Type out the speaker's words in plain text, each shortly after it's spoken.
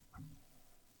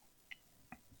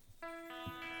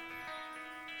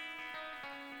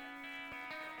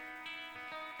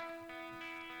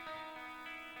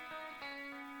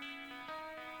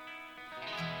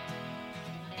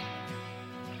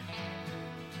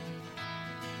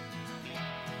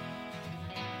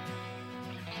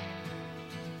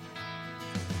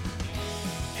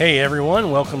Hey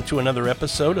everyone, welcome to another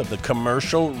episode of the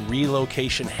Commercial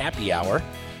Relocation Happy Hour.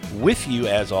 With you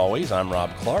as always, I'm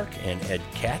Rob Clark and Ed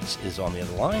Katz is on the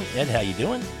other line. Ed, how you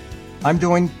doing? I'm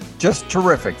doing just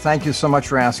terrific. Thank you so much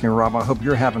for asking, Rob. I hope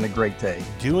you're having a great day.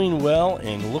 Doing well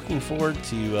and looking forward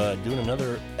to doing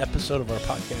another episode of our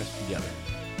podcast together.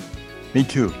 Me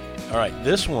too. All right,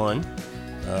 this one,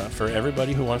 for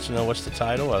everybody who wants to know what's the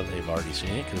title, they've already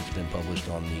seen it because it's been published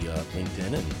on the LinkedIn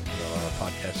and on our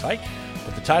podcast site.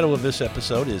 But the title of this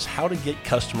episode is How to Get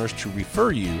Customers to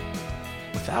Refer You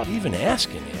Without Even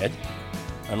Asking, Ed.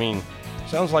 I mean,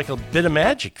 sounds like a bit of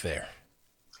magic there.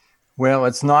 Well,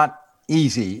 it's not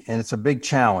easy and it's a big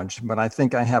challenge, but I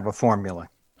think I have a formula.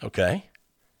 Okay.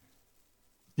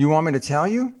 You want me to tell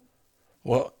you?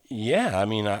 Well, yeah. I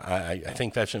mean, I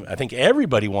think I think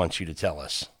everybody wants you to tell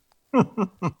us.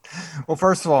 Well,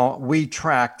 first of all, we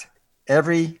tracked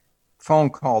every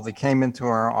phone call that came into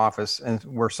our office and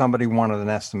where somebody wanted an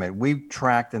estimate. We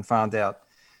tracked and found out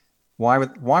why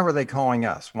were they calling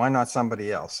us? Why not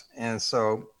somebody else? And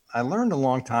so I learned a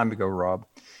long time ago, Rob,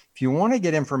 if you want to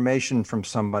get information from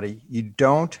somebody, you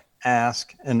don't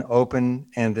ask an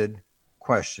open-ended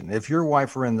question. If your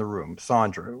wife were in the room,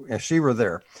 Sandra, if she were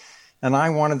there, and I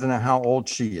wanted to know how old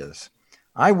she is,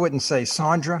 I wouldn't say,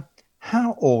 Sandra,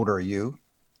 how old are you?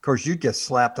 Of course, you'd get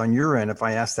slapped on your end if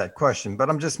I asked that question,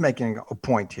 but I'm just making a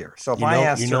point here. So if I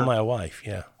asked her, my wife,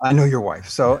 yeah. I know your wife.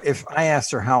 So if I asked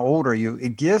her, how old are you?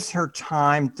 It gives her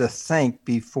time to think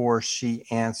before she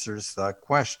answers the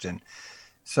question.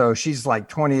 So she's like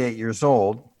 28 years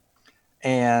old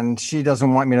and she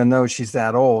doesn't want me to know she's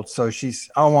that old. So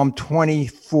I'm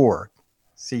 24.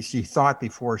 See, she thought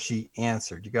before she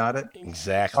answered. You got it?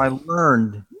 Exactly. So I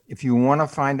learned if you want to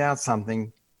find out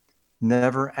something,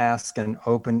 never ask an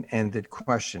open-ended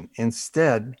question.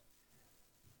 Instead,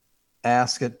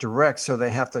 ask it direct so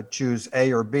they have to choose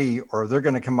A or B, or they're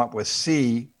going to come up with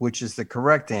C, which is the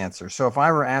correct answer. So if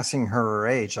I were asking her her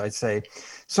age, I'd say,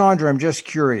 Sandra, I'm just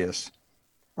curious.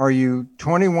 Are you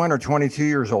 21 or 22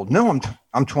 years old? No,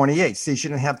 I'm 28. See, she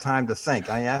didn't have time to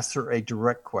think. I asked her a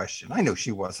direct question. I knew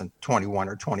she wasn't 21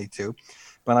 or 22,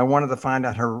 but I wanted to find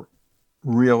out her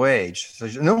real age. So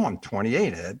she said, no, I'm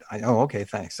 28, Ed. Okay,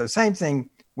 thanks. So same thing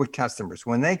with customers.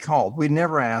 When they called, we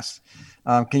never asked,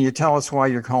 can you tell us why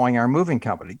you're calling our moving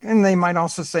company? And they might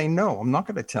also say, no, I'm not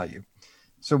going to tell you.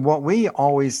 So what we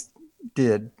always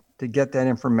did to get that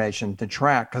information to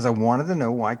track, because I wanted to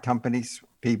know why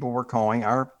people were calling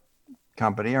our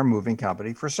company, our moving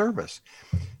company, for service.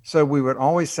 So we would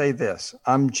always say this,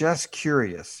 I'm just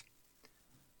curious.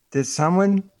 Did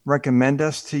someone recommend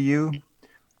us to you?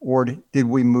 Or did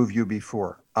we move you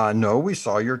before? No, we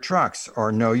saw your trucks.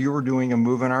 Or no, you were doing a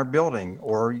move in our building.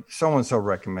 Or so-and-so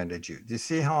recommended you. Do you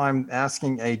see how I'm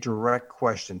asking a direct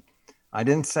question? I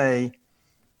didn't say,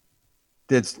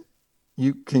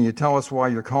 can you tell us why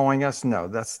you're calling us? No,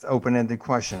 that's the open-ended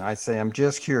question. I say, I'm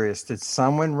just curious. Did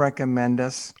someone recommend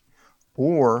us?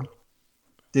 Or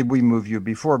did we move you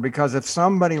before? Because if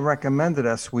somebody recommended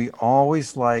us, we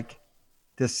always like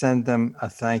to send them a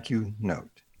thank you note.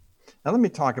 Now, let me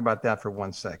talk about that for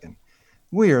 1 second.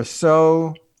 We are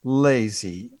so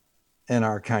lazy in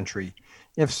our country.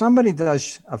 If somebody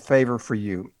does a favor for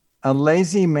you, a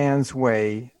lazy man's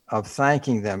way of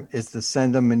thanking them is to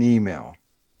send them an email.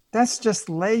 That's just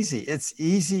lazy. It's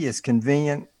easy, it's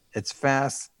convenient, it's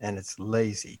fast, and it's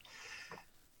lazy.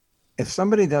 If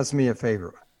somebody does me a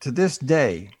favor, to this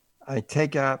day, I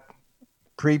take out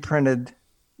pre-printed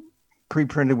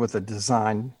with a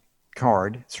design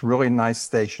card. It's really nice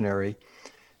stationery.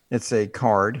 It's a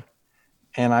card.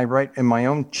 And I write in my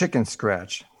own chicken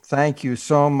scratch, thank you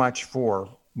so much for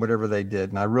whatever they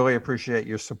did. And I really appreciate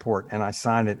your support. And I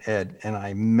sign it, Ed, and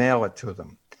I mail it to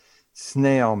them.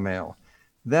 Snail mail.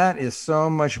 That is so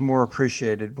much more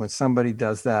appreciated when somebody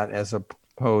does that as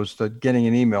opposed to getting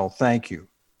an email, thank you.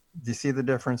 Do you see the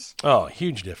difference? Oh,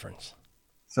 huge difference.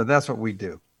 So that's what we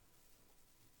do.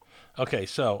 Okay,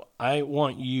 so I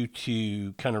want you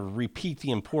to kind of repeat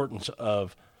the importance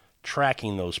of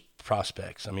tracking those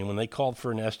prospects. I mean, when they called for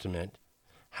an estimate,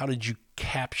 how did you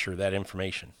capture that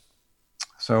information?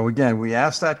 So again, we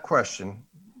asked that question.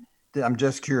 I'm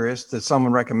just curious, did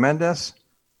someone recommend us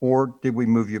or did we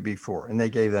move you before? And they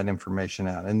gave that information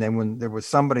out. And then when there was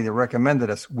somebody that recommended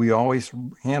us, we always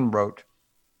hand wrote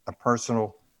a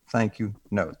personal thank you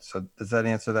note. So does that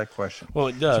answer that question? Well,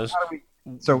 it does.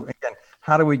 So again,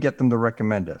 how do we get them to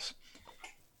recommend us?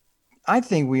 I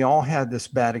think we all had this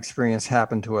bad experience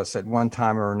happen to us at one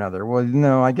time or another. Well,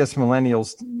 no, I guess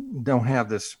millennials don't have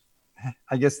this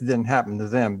I guess it didn't happen to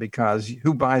them, because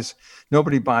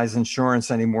nobody buys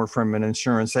insurance anymore from an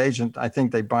insurance agent. I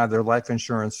think they buy their life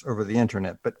insurance over the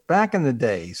internet. But back in the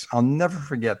days, I'll never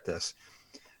forget this.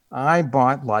 I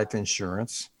bought life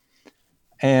insurance,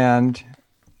 and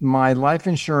my life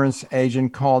insurance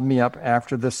agent called me up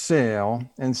after the sale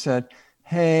and said,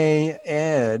 "Hey,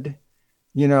 Ed,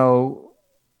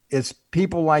 it's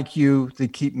people like you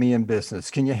that keep me in business.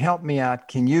 Can you help me out?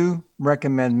 Can you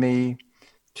recommend me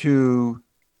to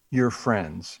your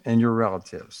friends and your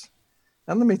relatives?"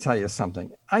 And let me tell you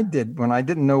something. I did, when I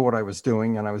didn't know what I was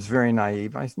doing and I was very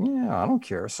naive. I said, "Yeah, I don't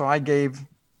care." So I gave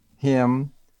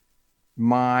him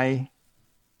my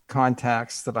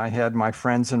contacts that I had, my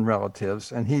friends and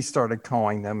relatives, and he started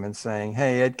calling them and saying,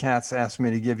 "Hey, Ed Katz asked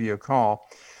me to give you a call."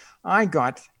 I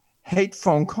got hate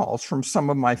phone calls from some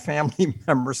of my family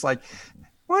members like,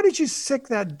 "Why did you sick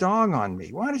that dog on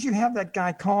me? Why did you have that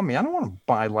guy call me? I don't want to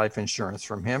buy life insurance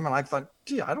from him." And I thought,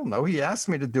 gee, I don't know. He asked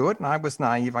me to do it, and I was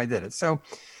naive. I did it. So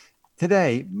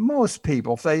today, most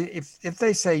people, if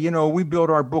they say, "We build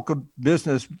our book of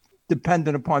business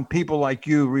dependent upon people like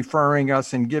you referring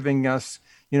us and giving us,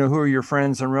 who are your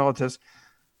friends and relatives,"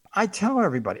 I tell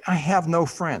everybody, I have no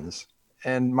friends.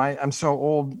 And I'm so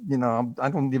old, I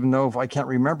don't even know if I can't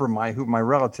remember who my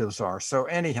relatives are. So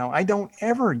anyhow, I don't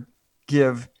ever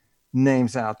give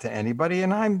names out to anybody.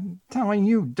 And I'm telling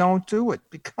you, don't do it,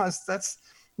 because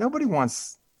nobody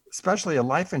wants, especially a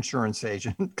life insurance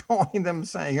agent, calling them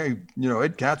saying, "Hey,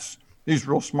 Ed Katz, he's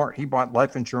real smart. He bought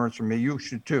life insurance from me. You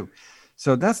should too."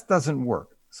 So that doesn't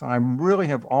work. So I really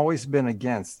have always been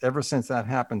against, ever since that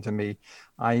happened to me,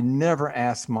 I never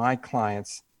ask my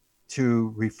clients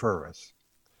to refer us.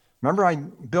 Remember,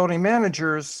 building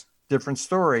managers, different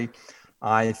story.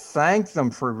 I thank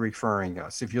them for referring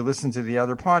us. If you listen to the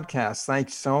other podcasts,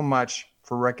 thanks so much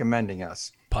for recommending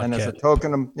us. And as a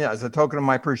token of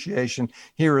my appreciation,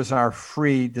 here is our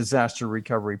free disaster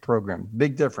recovery program.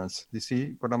 Big difference. You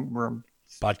see what I'm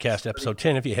podcast episode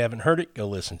 10. If you haven't heard it, go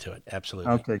listen to it.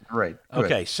 Absolutely. Okay, great. Good.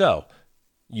 Okay, so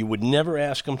you would never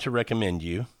ask them to recommend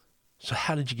you. So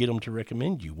how did you get them to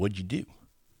recommend you? What'd you do?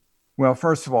 Well,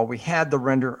 first of all, we had to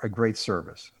render a great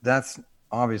service. That's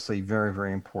obviously very,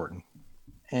 very important.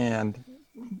 And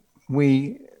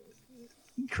we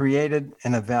created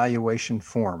an evaluation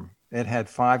form. It had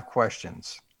 5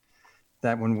 questions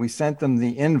that, when we sent them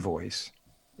the invoice,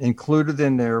 included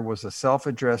in there was a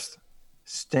self-addressed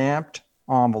stamped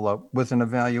envelope with an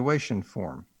evaluation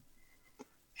form.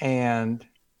 And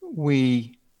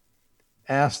we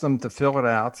asked them to fill it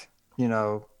out.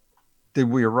 Did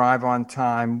we arrive on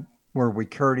time? Were we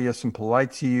courteous and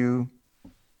polite to you?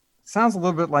 Sounds a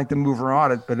little bit like the mover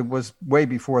audit, but it was way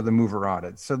before the mover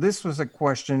audit. So this was a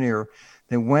questionnaire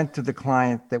that went to the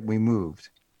client that we moved.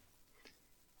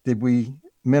 Did we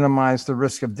minimize the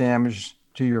risk of damage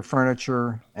to your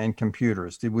furniture and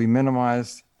computers? Did we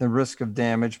minimize the risk of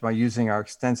damage by using our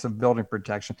extensive building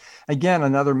protection? Again,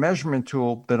 another measurement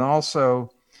tool, but also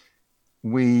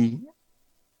we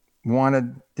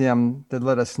wanted them to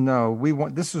let us know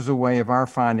this was a way of our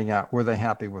finding out, were they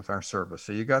happy with our service.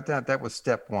 So you got that? That was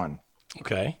step 1.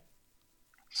 Okay.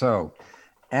 So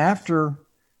after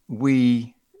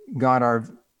we got our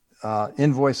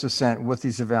invoices sent with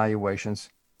these evaluations,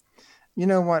 you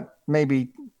know what?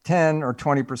 Maybe 10 or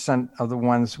 20% of the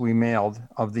ones we mailed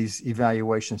of these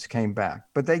evaluations came back,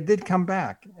 but they did come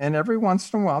back. And every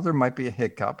once in a while, there might be a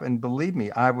hiccup. And believe me,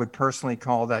 I would personally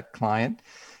call that client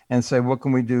and say, "What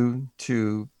can we do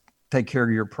to take care of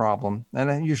your problem?" And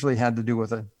it usually had to do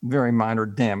with a very minor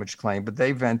damage claim, but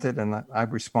they vented and I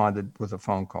responded with a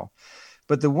phone call.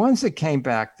 But the ones that came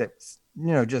back that,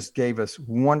 just gave us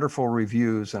wonderful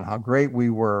reviews and how great we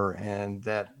were, and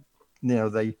that,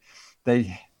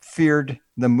 they feared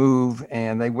the move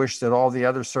and they wished that all the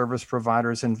other service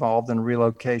providers involved in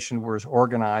relocation were as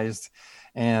organized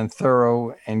and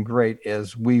thorough and great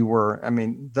as we were. I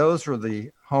mean, those were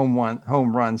the home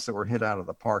runs that were hit out of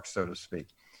the park, so to speak.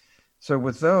 So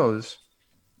with those,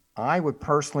 I would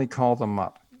personally call them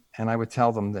up and I would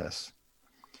tell them this.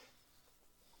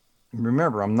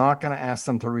 Remember, I'm not going to ask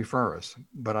them to refer us,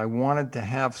 but I wanted to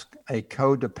have a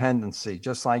codependency,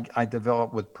 just like I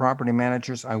developed with property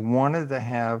managers. I wanted to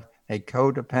have a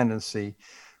codependency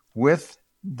with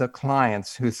the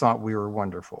clients who thought we were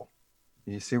wonderful.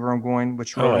 You see where I'm going?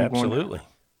 Which road I'm going? Absolutely.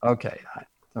 Okay.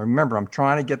 Remember, I'm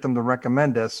trying to get them to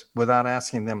recommend us without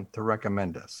asking them to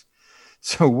recommend us.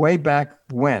 So way back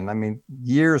when,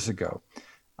 years ago,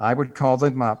 I would call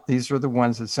them up. These are the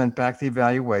ones that sent back the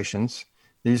evaluations.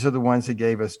 These are the ones that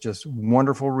gave us just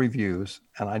wonderful reviews.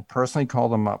 And I'd personally call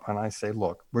them up and I say,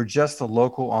 "Look, we're just a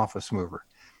local office mover.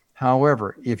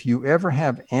 However, if you ever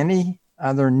have any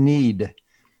other need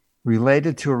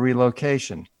related to a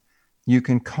relocation, you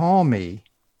can call me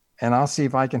and I'll see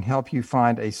if I can help you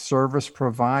find a service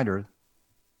provider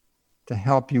to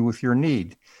help you with your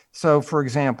need. So, for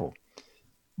example,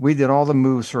 we did all the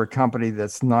moves for a company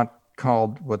that's not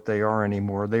called what they are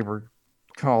anymore. They were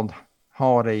called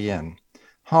Holiday Inn.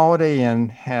 Holiday Inn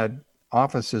had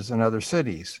offices in other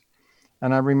cities.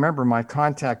 And I remember my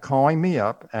contact calling me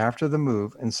up after the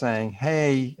move and saying,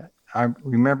 hey, I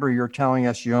remember you're telling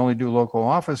us you only do local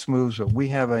office moves, but we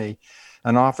have an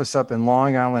office up in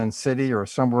Long Island City or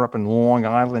somewhere up in Long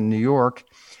Island, New York.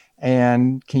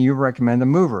 And can you recommend a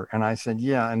mover? And I said,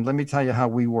 yeah. And let me tell you how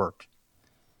we work.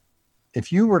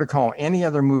 If you were to call any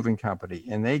other moving company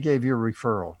and they gave you a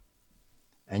referral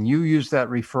and you use that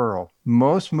referral,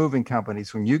 most moving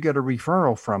companies, when you get a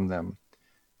referral from them,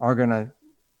 are going to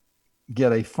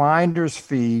get a finder's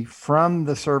fee from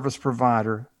the service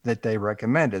provider that they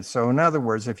recommended. So in other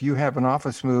words, if you have an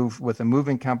office move with a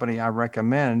moving company I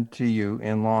recommend to you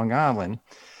in Long Island,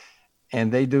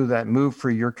 and they do that move for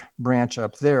your branch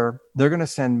up there, they're going to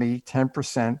send me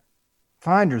 10%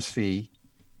 finder's fee.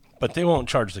 But they won't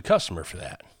charge the customer for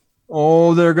that.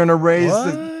 Oh, they're going to raise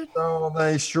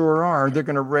they sure are. They're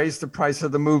going to raise the price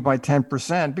of the move by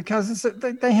 10% because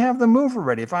they have the move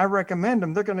already. If I recommend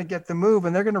them, they're going to get the move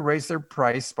and they're going to raise their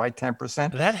price by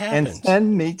 10%. That happens. And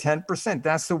send me 10%.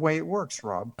 That's the way it works,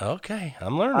 Rob. Okay,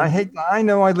 I'm learning. I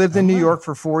know I lived in New York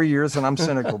for 4 years and I'm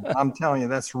cynical, but I'm telling you,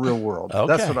 that's real world. Okay.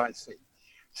 That's what I see.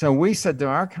 So we said to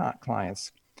our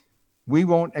clients, we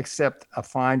won't accept a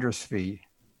finder's fee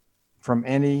from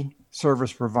any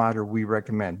service provider we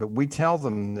recommend, but we tell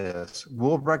them this: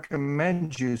 we'll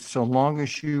recommend you so long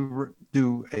as you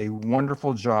do a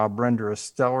wonderful job, render a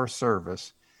stellar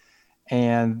service,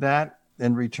 and that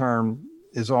in return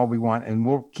is all we want. And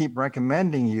we'll keep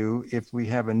recommending you if we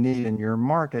have a need in your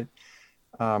market,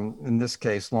 in this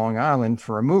case Long Island,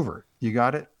 for a mover. You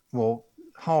got it? Well,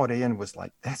 Holiday Inn was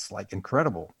like, that's like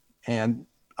incredible. And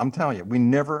I'm telling you, we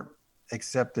never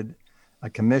accepted a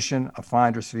commission, a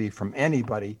finder's fee from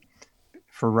anybody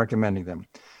for recommending them.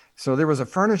 So there was a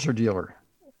furniture dealer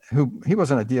he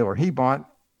wasn't a dealer. He bought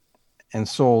and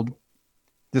sold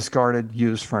discarded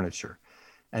used furniture.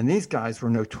 And these guys were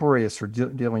notorious for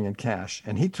dealing in cash.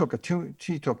 And he took two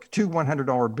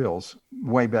 $100 bills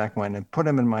way back when and put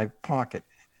them in my pocket,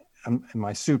 in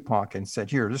my suit pocket, and said,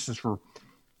 here, this is for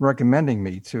recommending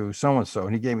me to so-and-so.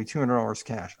 And he gave me $200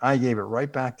 cash. I gave it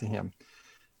right back to him.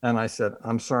 And I said,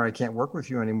 I'm sorry, I can't work with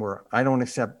you anymore. I don't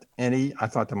accept any, I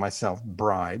thought to myself,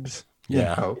 bribes.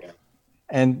 Yeah.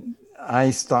 And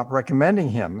I stopped recommending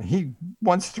him. He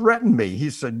once threatened me. He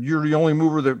said, you're the only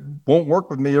mover that won't work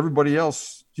with me. Everybody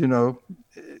else,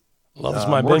 loves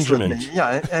my Benjamin.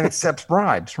 Yeah, and accepts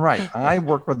bribes. Right. I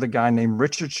worked with a guy named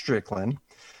Richard Strickland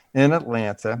in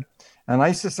Atlanta. And I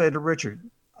used to say to Richard,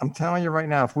 I'm telling you right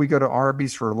now, if we go to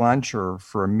Arby's for lunch or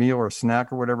for a meal or a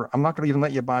snack or whatever, I'm not going to even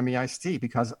let you buy me iced tea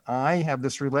because I have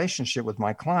this relationship with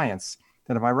my clients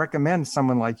that if I recommend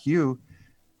someone like you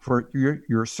for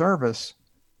your service,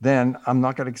 then I'm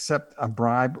not going to accept a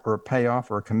bribe or a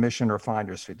payoff or a commission or a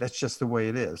finder's fee. That's just the way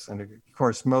it is. And of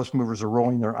course, most movers are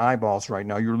rolling their eyeballs right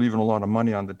now. You're leaving a lot of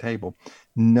money on the table.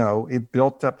 No, it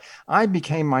built up. I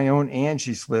became my own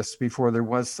Angie's List before there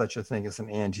was such a thing as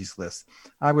an Angie's List.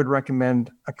 I would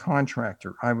recommend a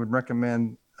contractor. I would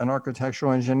recommend an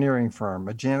architectural engineering firm,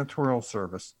 a janitorial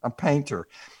service, a painter,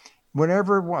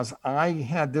 whatever it was. I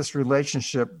had this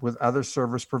relationship with other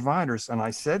service providers, and I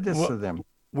said this to them.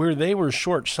 Where they were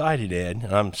short-sighted, Ed,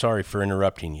 and I'm sorry for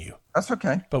interrupting you. That's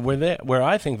okay. But where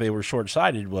I think they were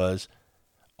short-sighted was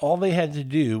all they had to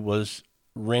do was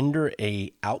render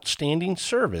a outstanding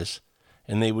service,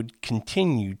 and they would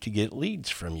continue to get leads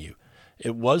from you.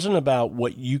 It wasn't about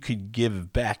what you could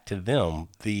give back to them.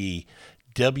 The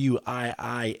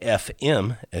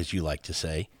WIIFM, as you like to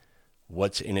say,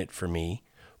 what's in it for me,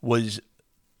 was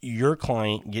your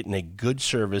client getting a good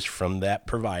service from that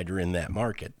provider in that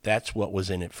market. That's what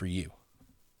was in it for you.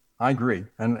 I agree.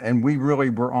 And we really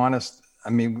were honest.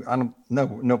 I mean, I don't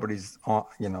know, nobody's,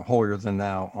 holier than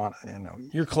thou.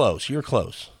 You're close.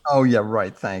 Oh yeah.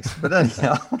 Right. Thanks. But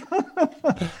anyhow,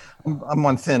 I'm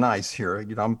on thin ice here.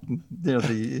 I'm near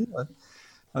the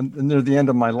end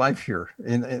of my life here.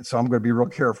 And so I'm going to be real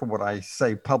careful what I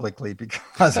say publicly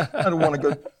because I don't want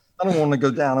to go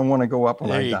down. I want to go up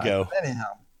when I die. There you go. But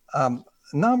anyhow,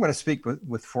 now I'm going to speak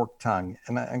with forked tongue,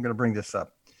 and I'm going to bring this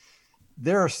up.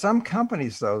 There are some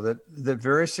companies, though, that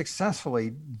very successfully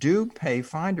do pay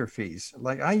finder fees.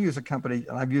 Like I use a company,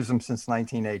 and I've used them since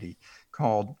 1980,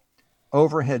 called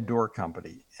Overhead Door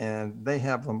Company, and they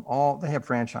have them all. They have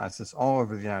franchises all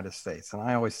over the United States, and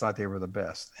I always thought they were the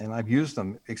best. And I've used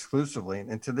them exclusively.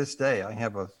 And to this day, I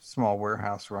have a small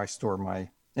warehouse where I store my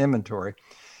inventory,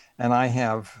 and I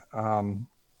have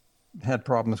had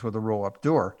problems with a roll-up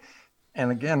door.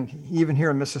 And again, even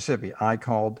here in Mississippi, I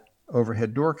called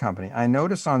Overhead Door Company. I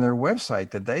noticed on their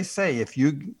website that they say if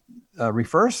you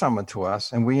refer someone to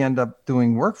us and we end up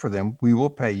doing work for them, we will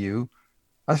pay you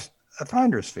a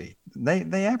finder's fee.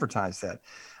 They advertise that.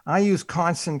 I use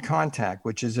Constant Contact,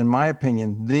 which is, in my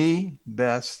opinion, the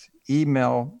best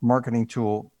email marketing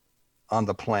tool on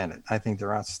the planet. I think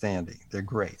they're outstanding. They're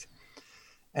great.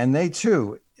 And they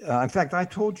too, in fact, I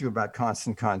told you about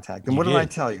Constant Contact. And what did I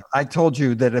tell you? I told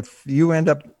you that if you end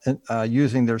up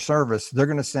using their service, they're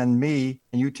going to send me,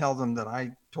 and you tell them that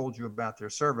I told you about their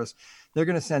service, they're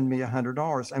going to send me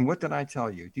 $100. And what did I tell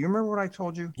you? Do you remember what I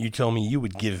told you? You told me you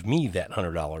would give me that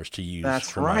 $100 to use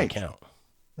for my account.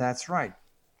 That's right.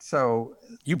 So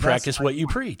you practice what you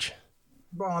preach.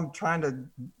 Well, I'm trying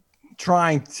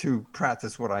to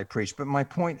practice what I preach. But my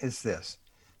point is this.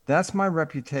 That's my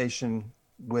reputation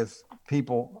with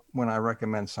people when I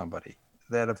recommend somebody,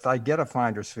 that if I get a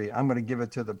finder's fee, I'm going to give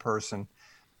it to the person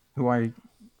who I,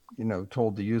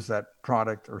 told to use that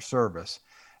product or service.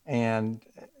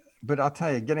 But I'll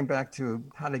tell you, getting back to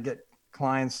how to get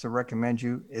clients to recommend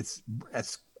you, it's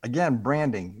again,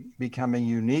 branding, becoming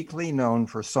uniquely known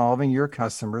for solving your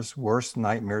customers' worst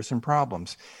nightmares and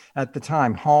problems. At the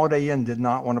time, Holiday Inn did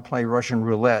not want to play Russian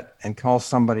roulette and call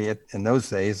somebody in those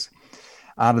days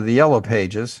out of the yellow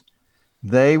pages.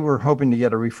 They were hoping to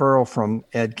get a referral from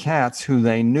Ed Katz, who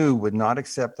they knew would not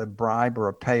accept a bribe or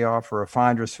a payoff or a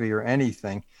finder's fee or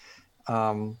anything,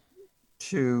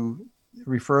 to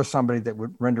refer somebody that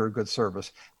would render a good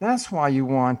service. That's why you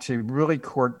want to really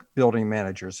court building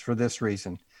managers for this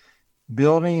reason.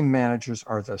 Building managers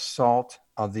are the salt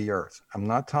of the earth. I'm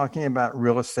not talking about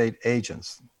real estate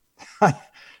agents.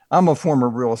 I'm a former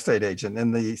real estate agent,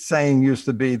 and the saying used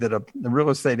to be that a real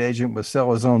estate agent would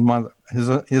sell his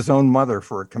own mother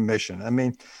for a commission. I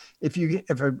mean, if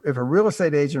a real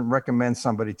estate agent recommends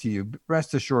somebody to you,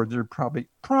 rest assured they're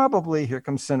probably here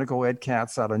comes cynical Ed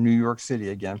Katz out of New York City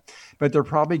again, but they're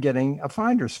probably getting a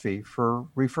finder's fee for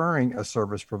referring a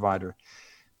service provider.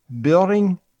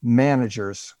 Building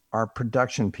managers are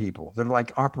production people. They're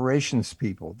like operations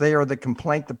people. They are the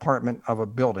complaint department of a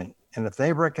building. And if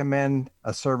they recommend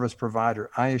a service provider,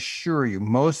 I assure you,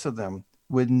 most of them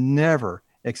would never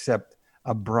accept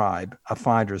a bribe, a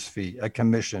finder's fee, a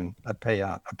commission, a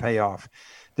payout, a payoff.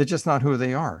 They're just not who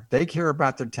they are. They care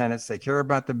about their tenants. They care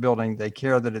about the building. They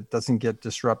care that it doesn't get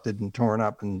disrupted and torn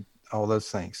up and all those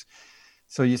things.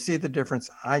 So you see the difference.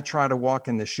 I try to walk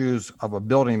in the shoes of a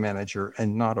building manager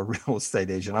and not a real estate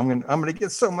agent. I'm going to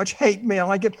get so much hate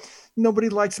mail. Nobody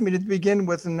likes me to begin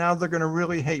with, and now they're going to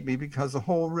really hate me because the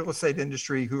whole real estate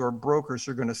industry, who are brokers,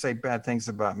 are going to say bad things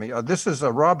about me. This is a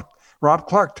Rob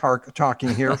Clark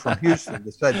talking here from Houston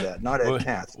that said that, not Ed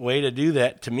Katz. Way to do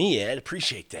that to me, Ed.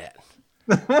 Appreciate that.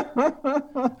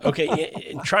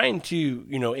 Okay, trying to,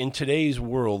 in today's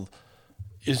world,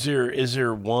 is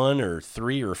there one or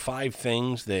three or five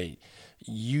things that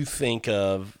you think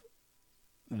of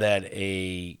that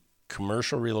a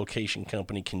commercial relocation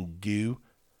company can do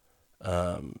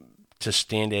to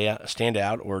stand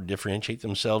out or differentiate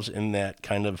themselves in that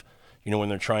kind of, when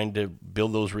they're trying to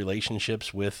build those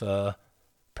relationships with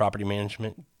property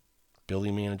management,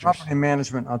 building managers? Property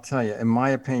management, I'll tell you, in my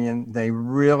opinion, they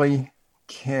really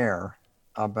care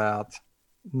about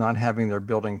not having their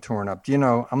building torn up.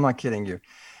 I'm not kidding you.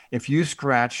 If you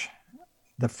scratch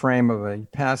the frame of a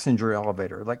passenger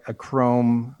elevator, like a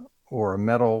chrome or a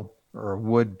metal or a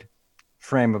wood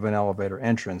frame of an elevator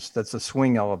entrance, that's a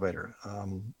swing elevator,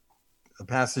 a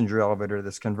passenger elevator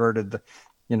that's converted,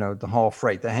 the haul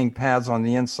freight. They hang pads on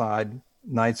the inside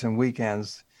nights and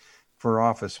weekends for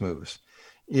office moves.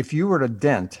 If you were to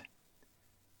dent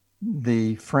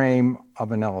the frame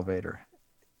of an elevator,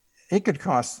 it could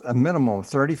cost a minimum of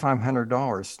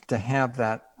 $3,500 to have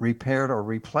that repaired or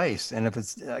replaced. And if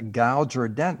it's a gouge or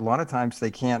a dent, a lot of times they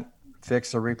can't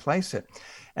fix or replace it.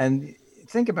 And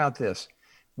think about this.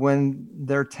 When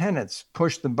their tenants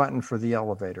push the button for the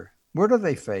elevator, where do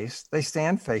they face? They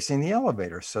stand facing the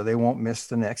elevator so they won't miss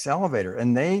the next elevator.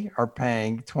 And they are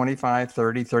paying $25,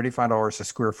 $30, $35 a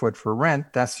square foot for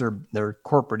rent. That's their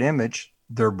corporate image,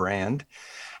 their brand.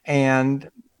 And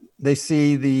they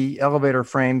see the elevator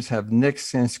frames have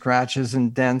nicks and scratches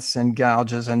and dents and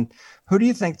gouges. And who do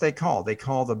you think they call? They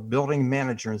call the building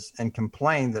managers and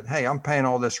complain that, hey, I'm paying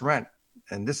all this rent.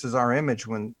 And this is our image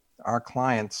when our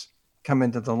clients come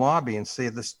into the lobby and see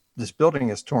this building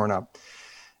is torn up.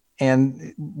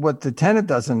 And what the tenant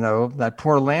doesn't know, that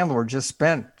poor landlord just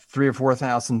spent $3,000 or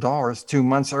 $4,000 2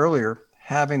 months earlier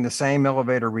having the same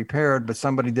elevator repaired, but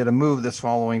somebody did a move this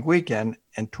following weekend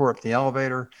and tore up the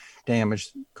elevator,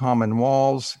 damaged common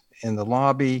walls in the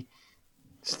lobby,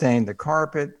 stained the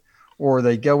carpet. Or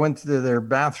they go into their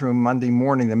bathroom Monday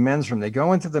morning, the men's room. They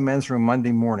go into the men's room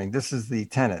Monday morning. This is the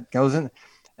tenant. Goes in,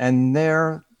 and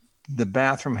there the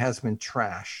bathroom has been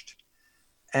trashed.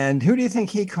 And who do you think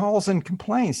he calls and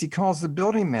complains? He calls the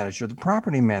building manager, the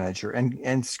property manager,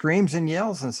 and screams and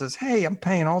yells and says, hey, I'm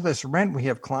paying all this rent. We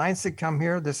have clients that come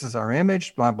here. This is our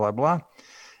image, blah, blah, blah.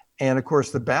 And of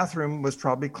course, the bathroom was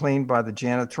probably cleaned by the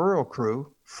janitorial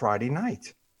crew Friday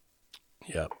night.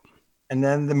 Yep. And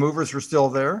then the movers were still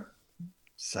there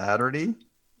Saturday,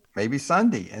 maybe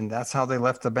Sunday. And that's how they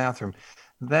left the bathroom.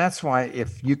 That's why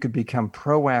if you could become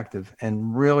proactive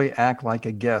and really act like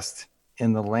a guest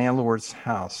in the landlord's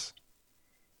house,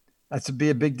 that's to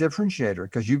be a big differentiator,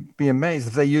 because you'd be amazed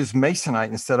if they use masonite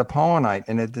instead of polonite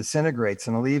and it disintegrates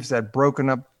and leaves that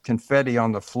broken up confetti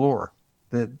on the floor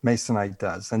that masonite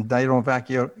does, and they don't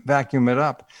vacuum it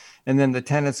up. And then the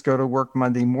tenants go to work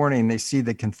Monday morning and they see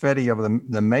the confetti of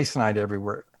the masonite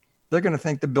everywhere. They're going to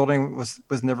think the building was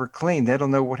never cleaned. They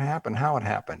don't know what happened, how it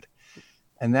happened.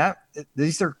 And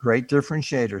these are great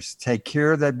differentiators. Take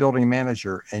care of that building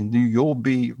manager and you'll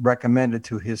be recommended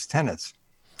to his tenants.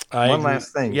 One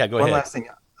last thing. Yeah, go ahead. One last thing.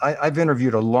 I've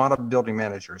interviewed a lot of building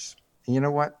managers. And you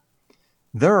know what?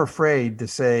 They're afraid to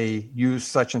say, use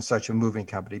such and such a moving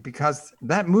company, because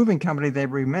that moving company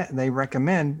they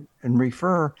recommend and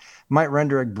refer might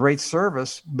render a great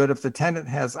service. But if the tenant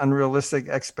has unrealistic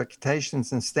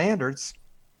expectations and standards,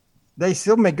 they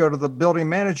still may go to the building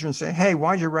manager and say, hey,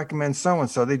 why'd you recommend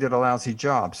so-and-so? They did a lousy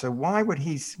job. So why would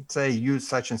he say use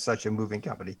such and such a moving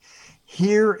company?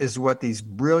 Here is what these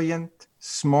brilliant,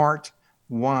 smart,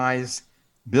 wise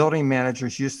building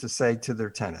managers used to say to their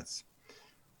tenants.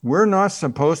 We're not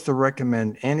supposed to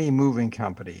recommend any moving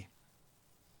company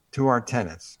to our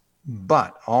tenants,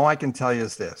 but all I can tell you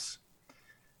is this.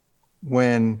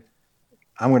 When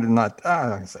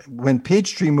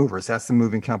Peachtree Movers, that's the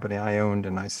moving company I owned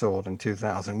and I sold in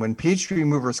 2000. When Peachtree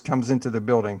Movers comes into the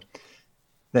building,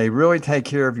 they really take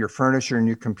care of your furniture and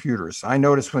your computers. I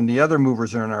notice when the other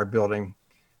movers are in our building,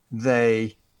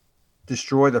 they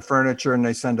destroy the furniture and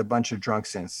they send a bunch of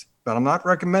drunks in. But I'm not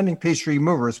recommending Peachtree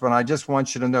Movers, but I just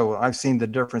want you to know I've seen the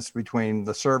difference between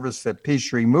the service that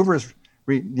Peachtree Movers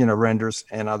renders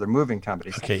and other moving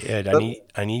companies. Okay, Ed,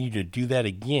 I need you to do that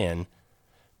again,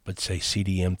 but say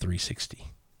CDM 360.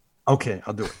 Okay,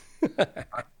 I'll do it.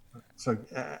 So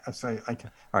I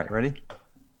can. All right, ready?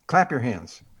 Clap your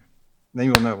hands. Then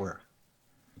you'll know where.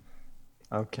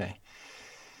 Okay.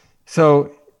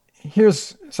 So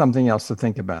here's something else to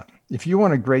think about. If you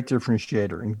want a great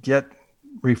differentiator and get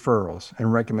referrals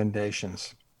and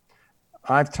recommendations,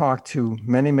 I've talked to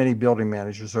many, many building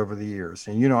managers over the years.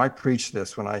 And, I preach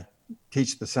this when I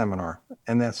teach the seminar,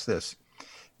 and that's this.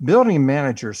 Building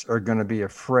managers are going to be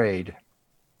afraid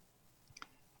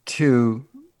to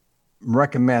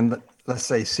recommend, let's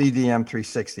say, CDM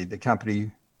 360, the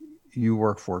company you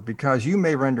work for, because you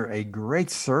may render a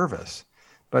great service,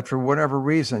 but for whatever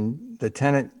reason, the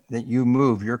tenant that you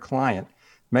move, your client,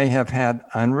 may have had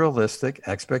unrealistic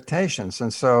expectations.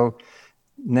 And so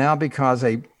now, because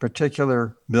a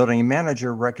particular building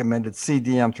manager recommended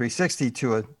CDM 360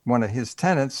 to one of his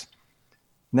tenants,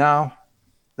 now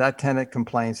that tenant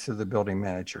complains to the building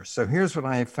manager. So here's what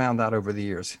I have found out over the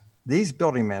years. These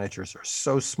building managers are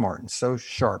so smart and so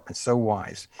sharp and so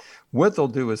wise. What they'll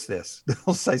do is this.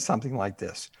 They'll say something like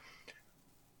this.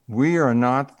 We are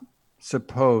not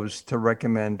supposed to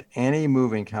recommend any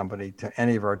moving company to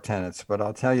any of our tenants, but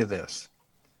I'll tell you this.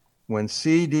 When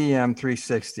CDM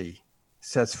 360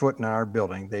 sets foot in our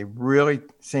building, they really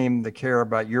seem to care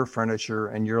about your furniture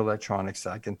and your electronics.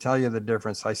 I can tell you the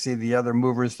difference. I see the other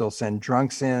movers, they'll send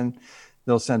drunks in,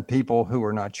 they'll send people who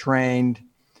are not trained,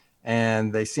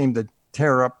 and they seem to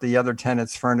tear up the other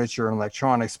tenants' furniture and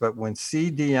electronics. But when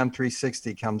CDM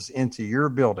 360 comes into your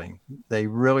building, they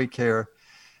really care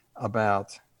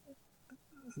about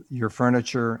your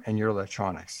furniture and your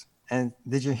electronics. And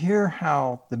did you hear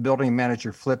how the building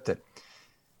manager flipped it?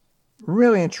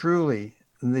 Really and truly,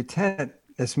 the tenant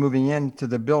that's moving into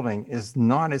the building is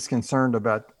not as concerned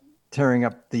about tearing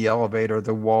up the elevator,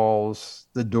 the walls,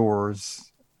 the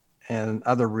doors, and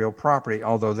other real property,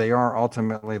 although they are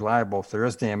ultimately liable if there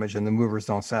is damage and the movers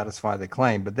don't satisfy the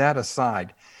claim. But that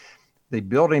aside, the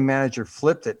building manager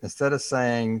flipped it. Instead of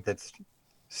saying that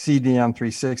CDM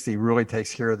 360 really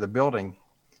takes care of the building,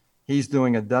 He's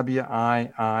doing a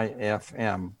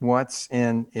WIIFM. What's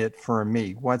in it for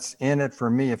me? What's in it for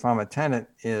me if I'm a tenant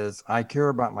is I care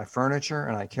about my furniture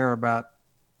and I care about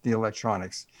the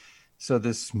electronics. So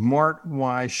this smart,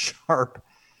 wise, sharp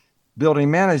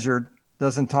building manager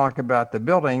doesn't talk about the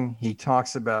building. He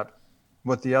talks about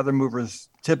what the other movers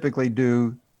typically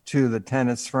do to the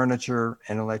tenant's furniture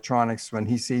and electronics when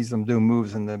he sees them do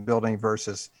moves in the building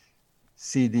versus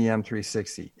CDM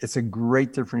 360. It's a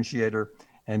great differentiator,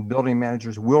 and building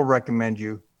managers will recommend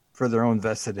you for their own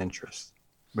vested interest.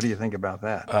 What do you think about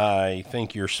that? I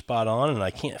think you're spot on, and I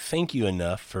can't thank you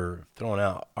enough for throwing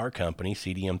out our company,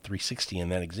 CDM 360, in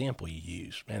that example you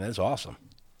used. Man, that's awesome.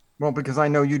 Well, because I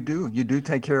know you do. You do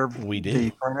take care of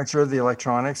the furniture, the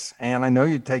electronics, and I know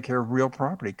you take care of real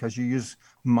property because you use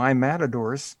my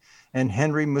Matadors and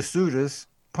Henry Masuda's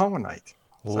Polonite.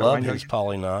 Love his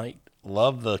Polonite.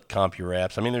 Love the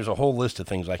CompuWraps. I mean, there's a whole list of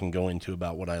things I can go into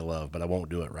about what I love, but I won't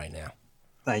do it right now.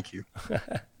 Thank you.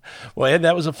 Well, Ed,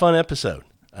 that was a fun episode.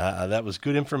 That was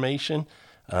good information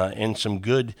and some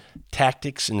good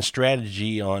tactics and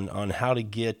strategy on how to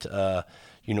get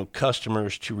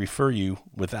customers to refer you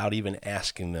without even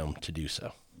asking them to do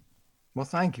so. Well,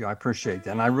 thank you. I appreciate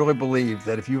that. And I really believe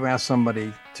that if you ask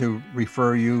somebody to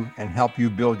refer you and help you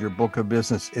build your book of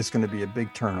business, it's going to be a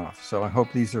big turnoff. So I hope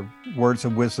these are words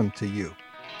of wisdom to you.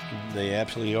 They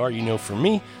absolutely are. For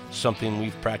me, something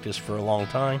we've practiced for a long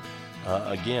time.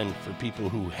 Again, for people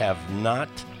who have not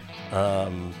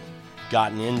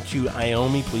gotten into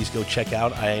IOMI, please go check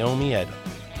out IOMI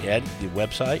at the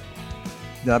website.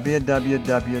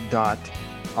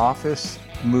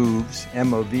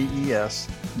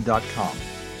 www.officemoves.com.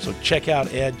 So check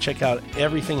out Ed, check out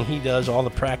everything he does, all the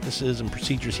practices and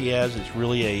procedures he has. It's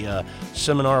really a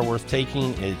seminar worth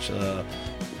taking. It's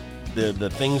the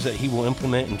things that he will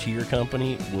implement into your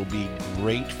company will be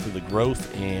great for the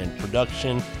growth and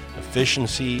production,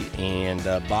 efficiency, and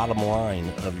bottom line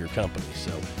of your company.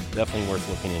 So definitely worth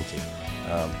looking into.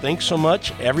 Thanks so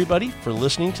much, everybody, for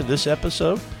listening to this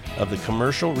episode of the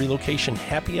Commercial Relocation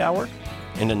Happy Hour.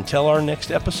 And until our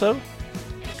next episode,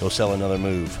 go sell another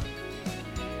move.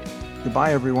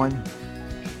 Goodbye, everyone.